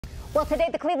Well, today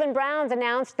the Cleveland Browns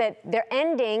announced that they're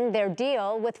ending their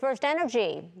deal with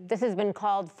FirstEnergy. This has been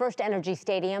called FirstEnergy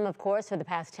Stadium, of course, for the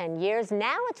past 10 years.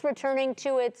 Now it's returning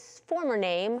to its former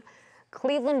name,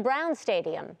 Cleveland Browns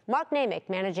Stadium. Mark Naymik,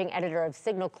 managing editor of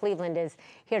Signal Cleveland, is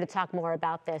here to talk more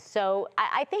about this. So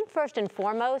I think first and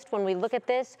foremost, when we look at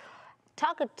this,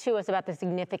 talk to us about the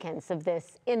significance of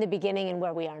this in the beginning and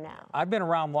where we are now. I've been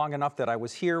around long enough that I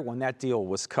was here when that deal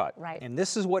was cut. Right. And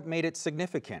this is what made it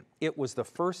significant. It was the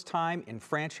first time in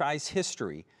franchise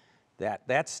history that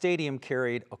that stadium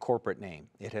carried a corporate name.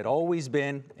 It had always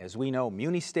been, as we know,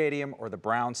 Muni Stadium or the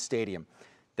Browns Stadium.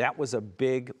 That was a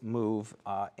big move.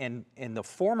 And the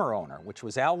former owner, which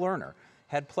was Al Lerner,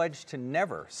 had pledged to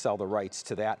never sell the rights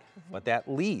to that, but that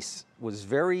lease was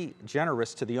very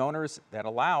generous to the owners that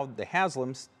allowed the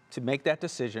Haslams to make that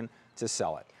decision to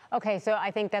sell it. Okay, so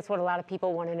I think that's what a lot of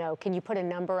people want to know. Can you put a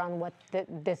number on what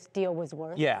this deal was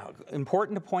worth? Yeah,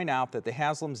 important to point out that the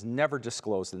Haslams never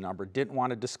disclosed the number, didn't want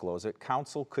to disclose it.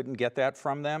 Council couldn't get that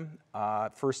from them.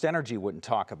 FirstEnergy wouldn't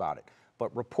talk about it.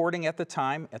 But reporting at the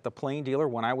time, at the Plain Dealer,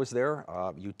 when I was there,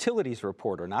 utilities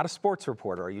reporter, not a sports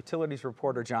reporter, a utilities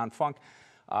reporter, John Funk,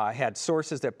 had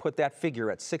sources that put that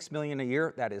figure at $6 million a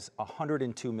year. That is a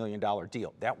 $102 million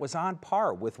deal. That was on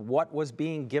par with what was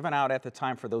being given out at the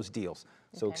time for those deals.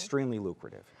 So extremely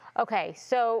lucrative. Okay,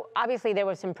 so obviously there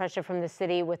was some pressure from the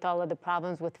city with all of the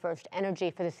problems with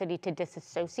FirstEnergy for the city to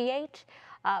disassociate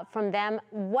from them.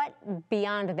 What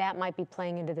beyond that might be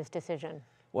playing into this decision?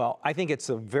 Well, I think it's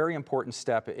a very important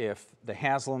step if the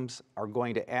Haslams are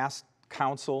going to ask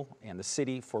council and the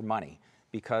city for money,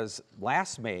 because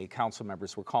last May, council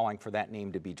members were calling for that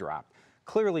name to be dropped.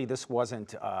 Clearly, this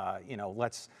wasn't,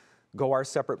 let's go our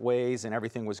separate ways and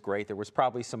everything was great. There was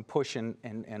probably some push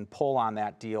and pull on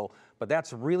that deal, but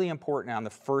that's really important on the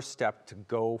first step to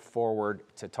go forward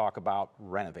to talk about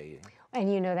renovating.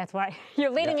 And you know, that's why you're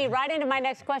leading me right into my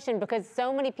next question, because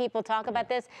so many people talk about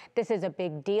this. This is a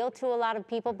big deal to a lot of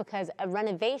people because a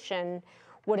renovation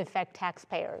would affect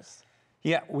taxpayers.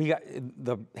 Yeah,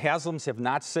 the Haslams have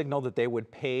not signaled that they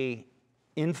would pay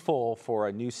in full for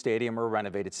a new stadium or a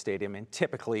renovated stadium. And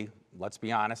typically, let's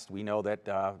be honest, we know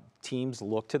that teams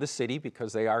look to the city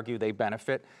because they argue they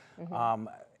benefit.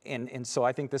 And so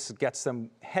I think this gets them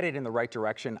headed in the right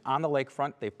direction. On the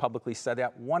lakefront, they've publicly said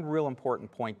that. One real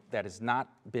important point that has not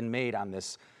been made on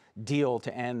this deal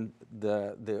to end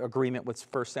the agreement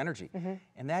with FirstEnergy,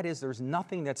 and that is there's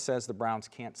nothing that says the Browns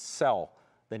can't sell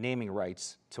the naming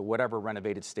rights to whatever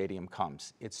renovated stadium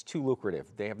comes. It's too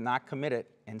lucrative. They have not committed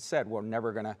and said we're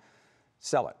never going to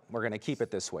sell it. We're going to keep it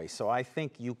this way. So I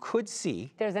think you could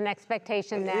see... There's an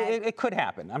expectation that... It could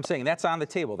happen. I'm saying that's on the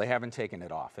table. They haven't taken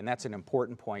it off. And that's an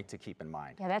important point to keep in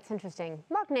mind. Yeah, that's interesting.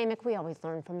 Mark Naymik, we always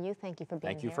learn from you. Thank you for being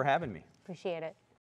here. Thank you for having me. Appreciate it.